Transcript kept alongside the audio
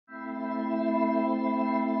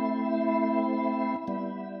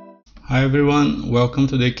Hi everyone, welcome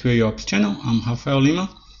to the QaOps channel. I'm Rafael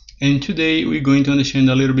Lima, and today we're going to understand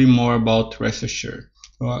a little bit more about RestAssured.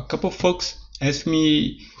 A couple of folks asked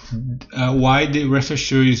me why the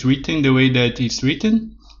RestAssured is written the way that it's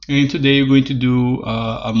written, and today we're going to do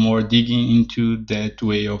a more digging into that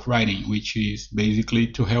way of writing, which is basically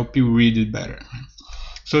to help you read it better.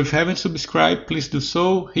 So if you haven't subscribed, please do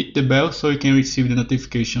so, hit the bell so you can receive the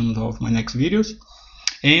notifications of my next videos.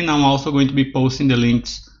 And I'm also going to be posting the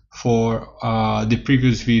links for the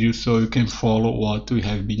previous videos so you can follow what we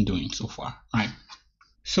have been doing so far, right?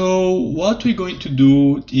 So what we're going to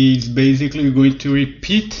do is basically we're going to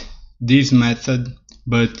repeat this method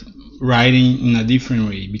but writing in a different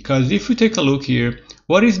way, because if we take a look here,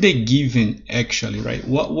 what is the given actually, right?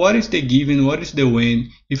 What is the given? What is the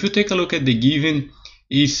when? If you take a look at the given,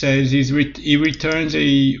 it says it returns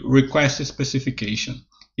a request specification.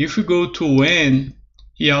 If we go to when,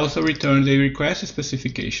 he also returns a request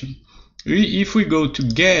specification. If we go to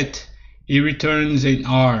get, it returns an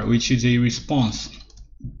R, which is a response.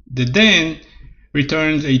 The then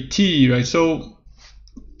returns a T, right? So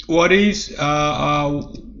what is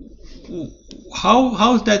how's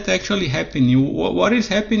that actually happening? What is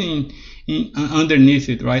happening underneath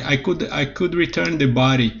it, right? I could return the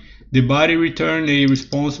body. The body return a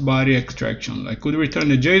response body extraction. I could return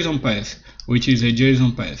the Json Path, which is a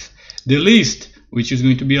Json Path. The list, which is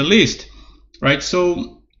going to be a list, right?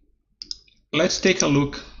 So let's take a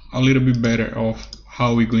look a little bit better of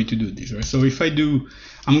how we're going to do this, right? So if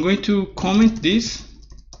I'm going to comment this,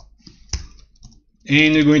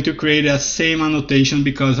 and we're going to create a same annotation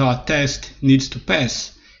because our test needs to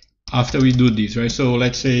pass after we do this, right? So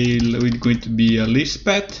let's say we're going to be a list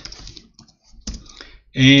path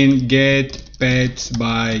and get paths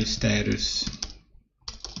by status,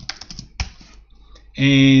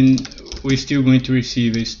 and we're still going to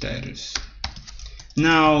receive a status.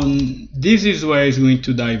 Now this is where it's going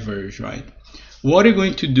to diverge, right? What we're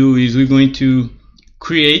going to do is we're going to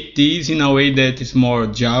create these in a way that is more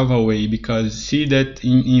Java way, because see that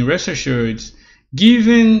in RestAssured it's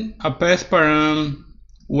given a path param,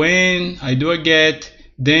 when I do a get,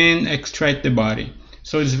 then extract the body.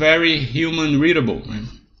 So it's very human readable, right?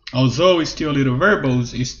 Although it's still a little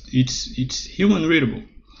verbose, it's human readable.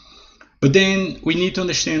 But then we need to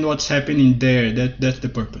understand what's happening there. That's the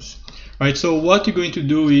purpose, right? So what we're going to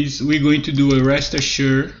do is we're going to do a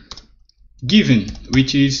RestAssured given,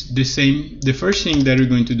 which is the first thing that we're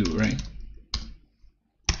going to do, right?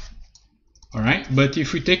 All right. But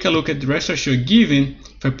if we take a look at the RestAssured given,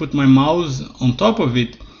 if I put my mouse on top of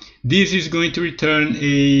it, this is going to return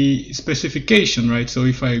a specification, right? So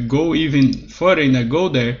if I go even further and I go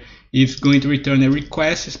there, it's going to return a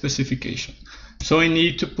request specification. So I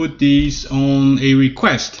need to put this on a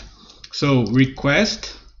request. So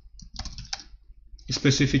request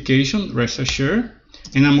specification RestAssured,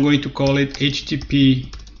 and I'm going to call it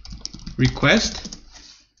HTTP request.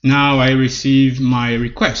 Now I receive my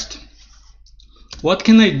request. What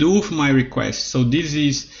can I do with my request? So this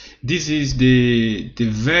is the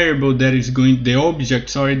variable that is going, the object,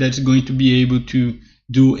 sorry, that's going to be able to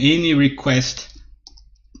do any request,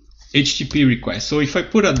 HTTP request. So if I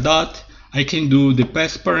put a dot, I can do the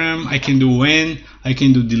path param, I can do when, I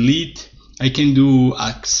can do delete, I can do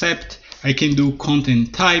accept, I can do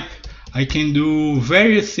content type, I can do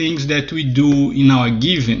various things that we do in our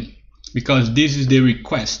given, because this is the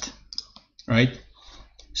request, right?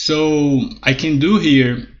 So I can do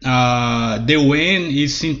here the when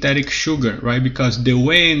is synthetic sugar, right? Because the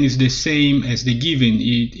when is the same as the given.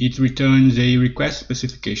 It returns a request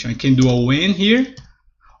specification. I can do a when here,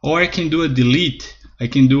 or I can do a delete. I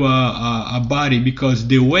can do a body, because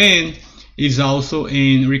the when is also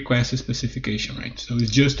in request specification, right? So it's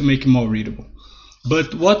just to make it more readable.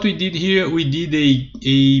 But what we did here, we did a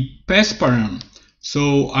path param.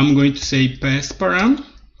 So I'm going to say path param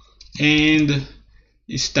and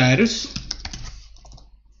status,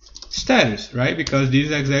 right? Because this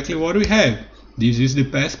is exactly what we have. This is the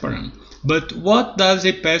path param. But what does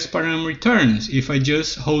a path param returns? If I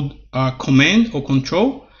just hold command or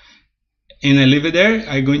control and I leave it there,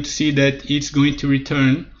 I'm going to see that it's going to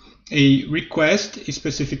return a request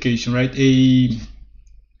specification, right? It's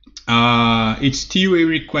still a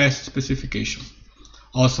request specification.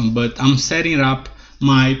 Awesome, but I'm setting up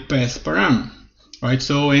my path param, right?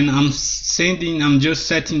 So, and I'm just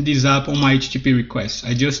setting this up on my HTTP request.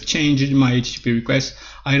 I just changed my HTTP request.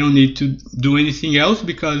 I don't need to do anything else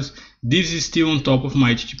because this is still on top of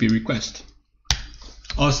my HTTP request.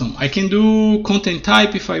 Awesome. I can do content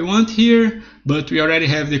type if I want here, but we already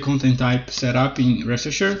have the content type set up in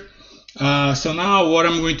RestAssured. So now what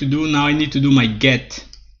I'm going to do, now I need to do my get,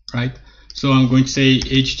 right? So I'm going to say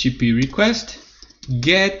HTTP request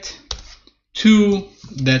get to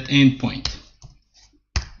that endpoint.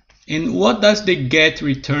 And what does the get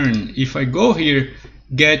return? If I go here,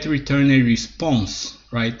 get return a response,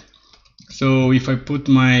 right? So if I put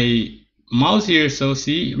my mouse here, so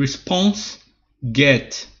see response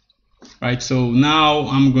get, right? So now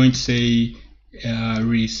I'm going to say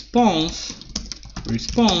response,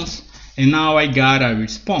 and now I got a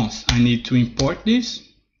response. I need to import this.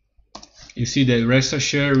 You see the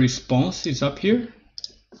RestAssured response is up here.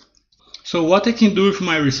 So what I can do with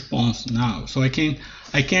my response now? So I can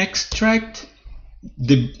extract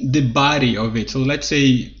the body of it. So let's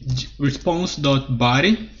say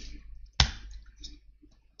response.body,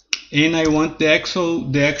 and I want the actual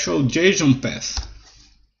JSON path,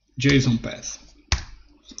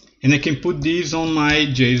 and I can put this on my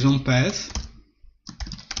JSON path,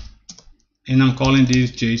 and I'm calling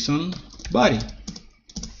this JSON body.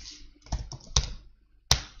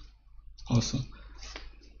 Awesome.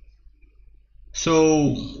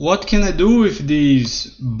 So what can I do with this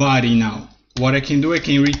body now? What I can do, I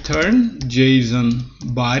can return JSON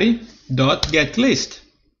body dot get list.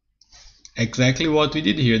 Exactly what we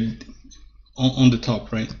did here on the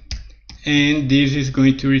top, right? And this is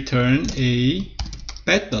going to return a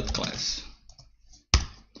pet.class.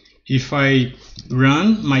 If I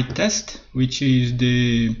run my test, which is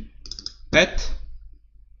the pet,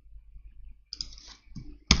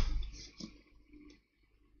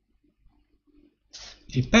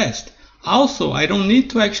 it passed. Also, I don't need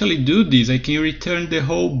to actually do this. I can return the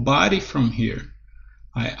whole body from here.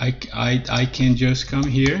 I can just come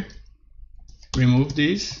here, remove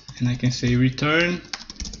this, and I can say return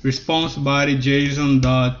response body JSON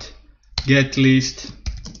dot get list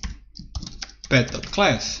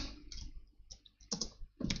pet.class.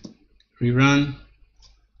 Rerun.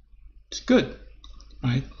 It's good,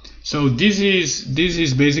 right? So this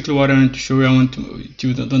is basically what I want to show you. I want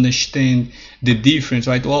to understand the difference,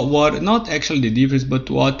 right? What not actually the difference, but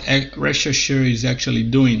what RestAssured is actually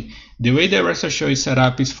doing. The way that RestAssured is set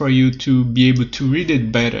up is for you to be able to read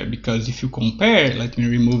it better, because if you compare, let me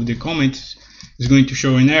remove the comments, it's going to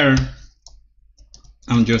show an error.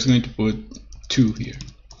 I'm just going to put 2 here.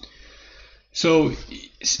 So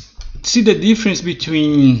see the difference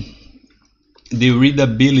between the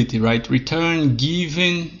readability, right? Return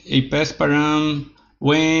given a pass param,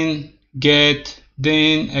 when, get,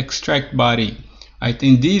 then extract body. I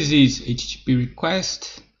think this is HTTP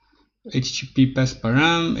request, HTTP pass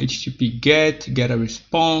param, HTTP get a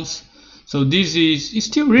response. So this is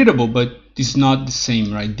still readable, but it's not the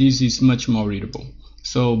same, right? This is much more readable.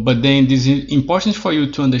 So, but then this is important for you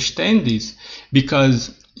to understand this,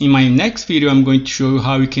 because in my next video I'm going to show you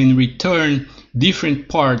how you can return different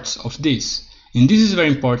parts of this. And this is very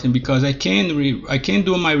important, because I can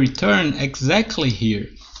do my return exactly here.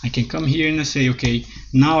 I can come here and I say, okay,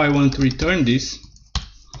 now I want to return this,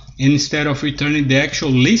 and instead of returning the actual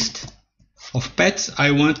list of pets,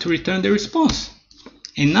 I want to return the response.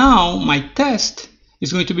 And now my test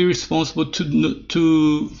is going to be responsible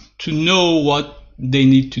to know what they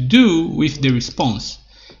need to do with the response.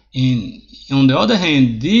 And on the other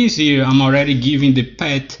hand, this here, I'm already giving the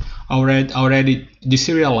pet already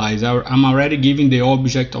deserialized. I'm already giving the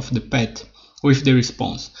object of the pet with the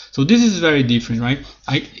response. So this is very different, right?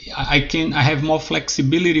 I have more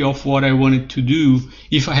flexibility of what I wanted to do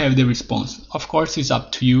if I have the response. Of course, it's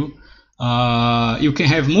up to you. You can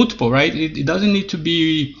have multiple, right? It doesn't need to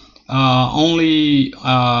be only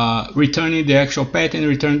returning the actual pet and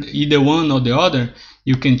return either one or the other.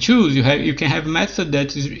 You can choose. You can have method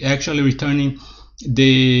that is actually returning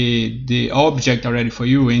the object already for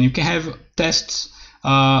you, and you can have tests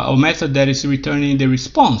or method that is returning the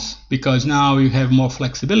response, because now you have more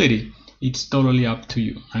flexibility. It's totally up to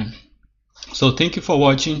you, right? So thank you for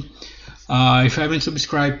watching. If you haven't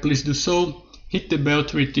subscribed, please do so. Hit the bell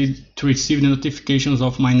to receive the notifications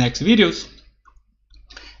of my next videos,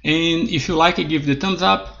 and if you like it, give the thumbs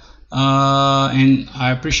up. And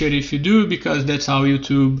I appreciate it if you do, because that's how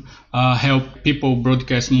YouTube help people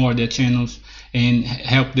broadcast more their channels and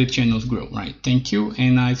help the channels grow, right? Thank you,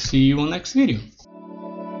 and I see you on next video.